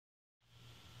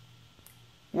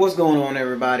What's going on,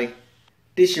 everybody?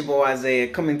 This your boy Isaiah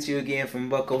coming to you again from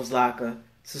Bucco's Locker.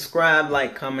 Subscribe,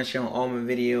 like, comment, share on all my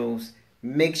videos.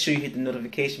 Make sure you hit the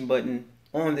notification button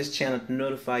on this channel to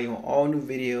notify you on all new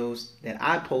videos that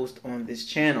I post on this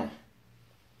channel.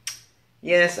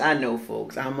 Yes, I know,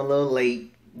 folks, I'm a little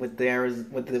late with the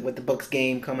Bucs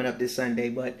game coming up this Sunday,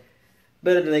 but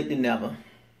better late than never.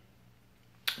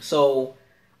 So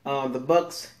the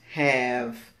Bucs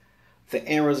have the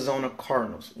Arizona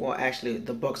Cardinals. Well, actually,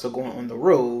 the Bucs are going on the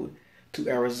road to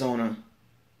Arizona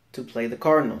to play the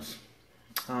Cardinals.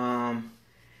 And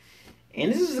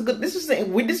this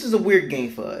is a weird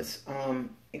game for us.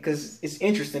 Because it's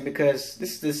interesting because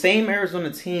this is the same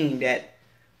Arizona team that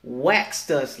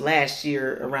waxed us last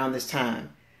year around this time.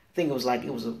 I think it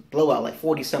was a blowout, like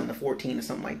 40-something to 14 or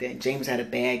something like that. James had a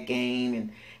bad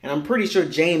game, and I'm pretty sure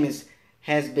James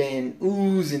has been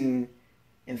oozing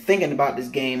and thinking about this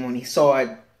game when he saw it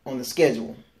on the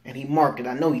schedule, and he marked it.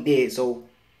 I know he did. So,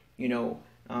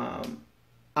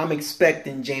 I'm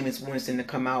expecting Jameis Winston to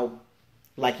come out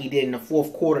like he did in the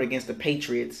fourth quarter against the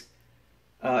Patriots.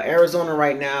 Arizona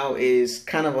right now is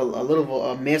kind of a little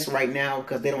of a mess right now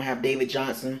because they don't have David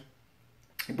Johnson.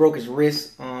 He broke his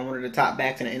wrist, one of the top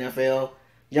backs in the NFL,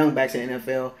 young backs in the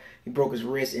NFL. He broke his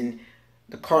wrist, and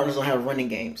the Cardinals don't have a running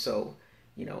game. So,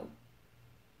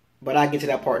 but I'll get to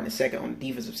that part in a second on the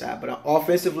defensive side. But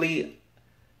offensively,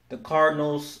 the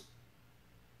Cardinals,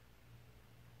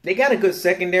 they got a good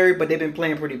secondary, but they've been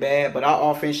playing pretty bad. But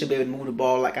our offense should be able to move the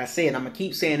ball. Like I said, I'm going to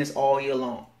keep saying this all year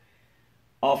long.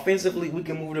 Offensively, we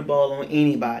can move the ball on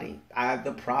anybody.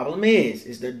 The problem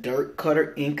is the Dirk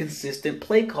Cutter inconsistent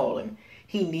play calling.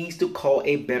 He needs to call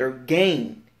a better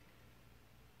game.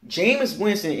 Jameis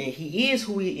Winston, he is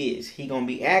who he is. He's going to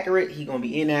be accurate. He's going to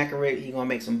be inaccurate. He's going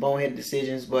to make some boneheaded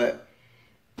decisions. But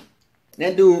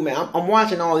that dude, man, I'm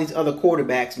watching all these other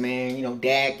quarterbacks, man.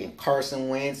 Dak and Carson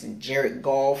Wentz and Jared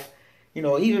Goff.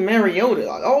 Even Mariota.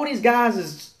 All these guys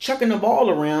is chucking the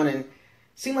ball around, and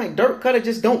seem like Dirk Cutter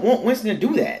just don't want Winston to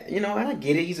do that. And I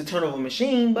get it. He's a turnover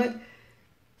machine, but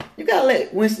you got to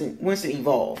let Winston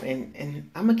evolve. And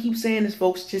I'm going to keep saying this,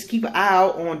 folks. Just keep an eye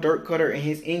out on Dirk Cutter and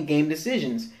his in-game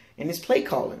decisions and his play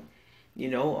calling.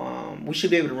 We should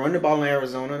be able to run the ball in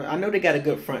Arizona. I know they got a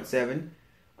good front seven,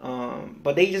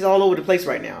 but they just all over the place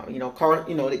right now.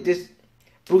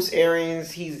 Bruce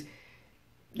Arians,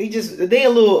 they a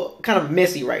little kind of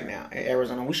messy right now at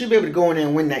Arizona. We should be able to go in there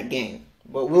and win that game,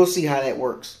 but we'll see how that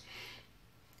works.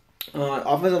 Our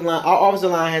offensive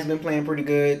line has been playing pretty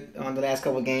good on the last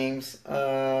couple of games.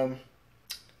 Doug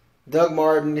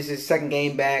Martin, this is his second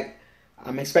game back.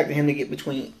 I'm expecting him to get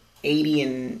between 80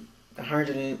 and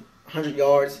 100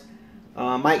 yards.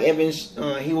 Mike Evans,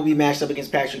 he will be matched up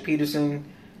against Patrick Peterson.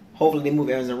 Hopefully they move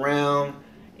Evans around.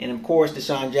 And, of course,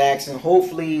 Deshaun Jackson.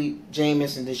 Hopefully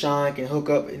Jameis and Deshaun can hook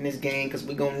up in this game because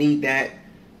we're going to need that.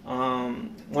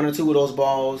 One or two of those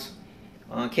balls.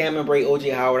 Cameron Bray, O.J.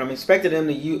 Howard. I'm expecting them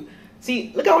to use.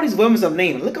 See, look at all these weapons I'm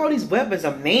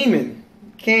naming.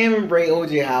 Cameron Bray,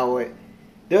 O.J. Howard,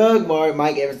 Doug Martin,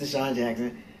 Mike Evans, Deshaun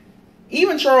Jackson.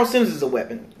 Even Charles Sims is a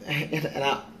weapon.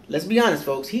 Let's be honest,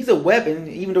 folks. He's a weapon,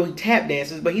 even though he tap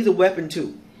dances, but he's a weapon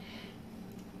too.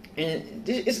 And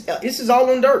this is all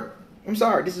on Dirk. I'm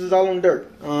sorry, this is all on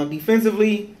Dirk.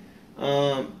 Defensively,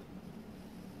 the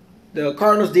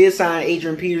Cardinals did sign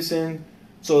Adrian Peterson,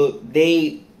 so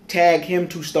they tagged him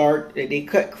to start. They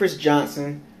cut Chris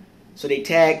Johnson, so they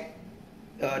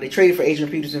traded for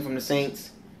Adrian Peterson from the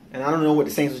Saints. And I don't know what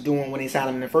the Saints was doing when they signed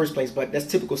him in the first place, but that's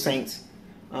typical Saints,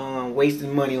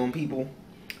 wasting money on people.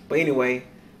 But anyway,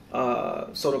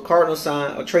 so the Cardinals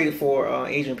traded for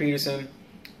Adrian Peterson.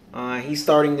 He's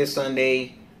starting this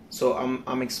Sunday, so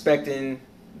I'm expecting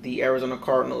the Arizona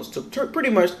Cardinals to pretty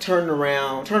much turn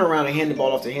around and hand the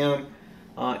ball off to him.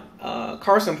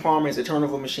 Carson Palmer is a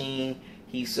turnover machine.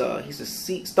 He's a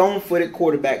stone-footed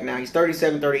quarterback now. He's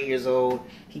 38 years old.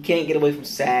 He can't get away from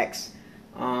sacks.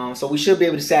 So we should be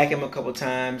able to sack him a couple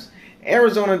times.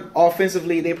 Arizona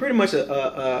offensively, they're pretty much they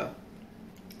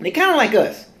kind of like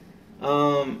us.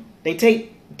 They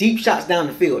take deep shots down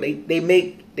the field.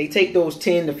 They take those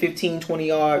 10 to 15, 20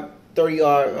 yard, 30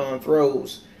 yard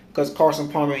throws because Carson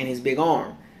Palmer and his big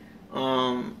arm.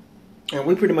 And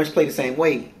we pretty much play the same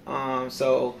way.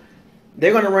 So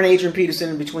they're going to run Adrian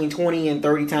Peterson between 20 and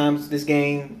 30 times this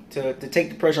game to take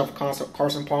the pressure off of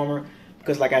Carson Palmer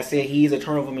because, like I said, he's a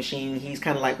turnover machine. He's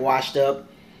kind of like washed up.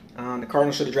 The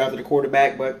Cardinals should have drafted a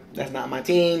quarterback, but that's not my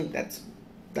team. That's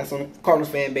on the Cardinals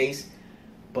fan base.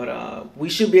 But we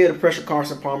should be able to pressure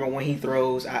Carson Palmer when he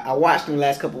throws. I watched him the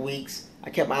last couple weeks. I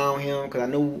kept my eye on him because I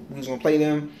knew we was going to play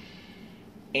them.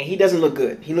 And he doesn't look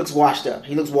good. He looks washed up.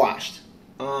 He looks washed.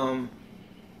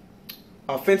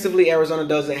 Offensively, Arizona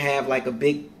doesn't have like a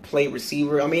big play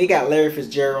receiver. I mean, they got Larry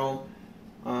Fitzgerald.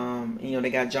 They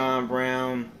got John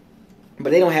Brown. But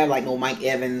they don't have like no Mike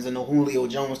Evans and no Julio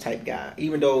Jones type guy.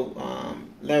 Even though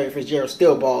Larry Fitzgerald's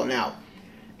still balling out.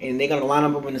 And they're going to line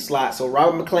up in the slot. So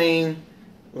Robert McClain,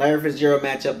 Larry Fitzgerald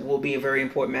matchup will be a very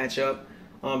important matchup.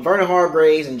 Vernon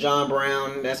Hargreaves and John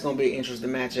Brown, that's going to be an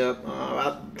interesting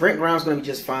matchup. Brent Brown's going to be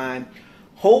just fine.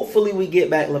 Hopefully we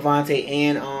get back Levante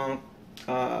and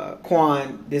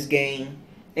Quan this game.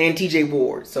 And TJ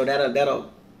Ward. So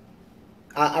that'll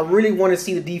I really want to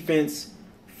see the defense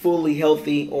fully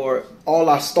healthy, or all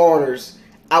our starters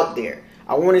out there.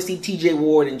 I want to see TJ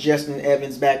Ward and Justin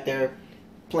Evans back there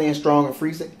playing strong and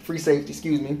free safety.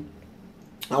 Excuse me.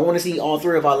 I want to see all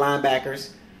three of our linebackers,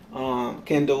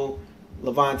 Kendall,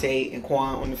 Levante, and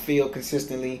Quan, on the field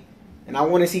consistently. And I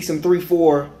want to see some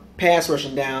 3-4 pass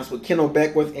rushing downs with Kendall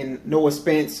Beckwith and Noah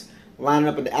Spence lining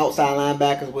up at the outside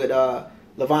linebackers with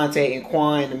Levante and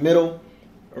Quan in the middle,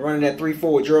 running that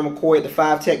 3-4 with Gerald McCoy at the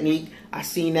 5 technique. I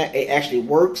seen that it actually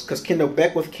works because Kendall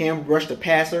Beckwith can rush the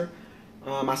passer.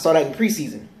 I saw that in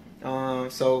preseason.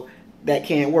 So that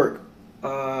can work.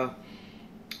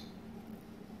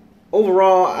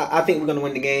 Overall, I think we're going to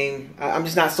win the game. I'm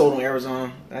just not sold on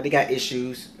Arizona. They got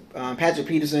issues. Patrick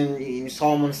Peterson, you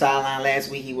saw him on the sideline last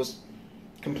week. He was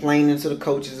complaining to the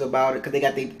coaches about it because they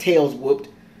got their tails whooped.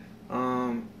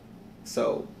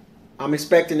 So I'm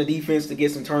expecting the defense to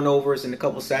get some turnovers and a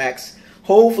couple sacks.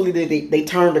 Hopefully they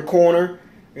turn the corner,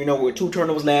 with 2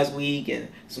 turnovers last week and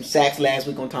some sacks last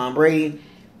week on Tom Brady.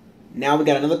 Now we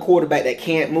got another quarterback that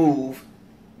can't move.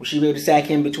 We should be able to sack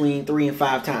him between 3 and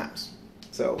 5 times.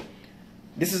 So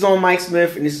this is on Mike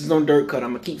Smith and this is on Dirt Cut.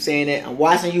 I'm going to keep saying that. I'm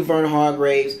watching you, Vernon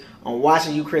Hargreaves. I'm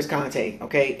watching you, Chris Conte.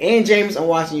 Okay? And James, I'm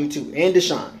watching you too. And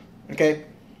Deshaun. Okay?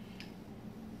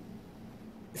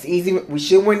 It's easy. We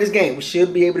should win this game. We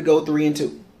should be able to go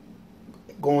 3-2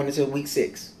 going into week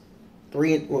 6.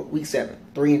 Week 7,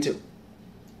 3-2.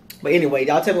 But anyway,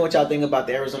 y'all tell me what y'all think about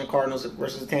the Arizona Cardinals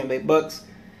versus the Tampa Bay Bucs.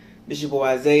 This is your boy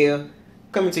Isaiah,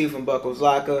 coming to you from Bucko's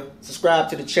Locker. Subscribe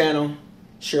to the channel,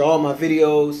 share all my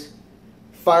videos,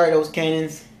 fire those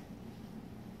cannons,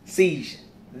 siege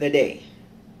the day.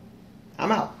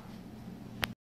 I'm out.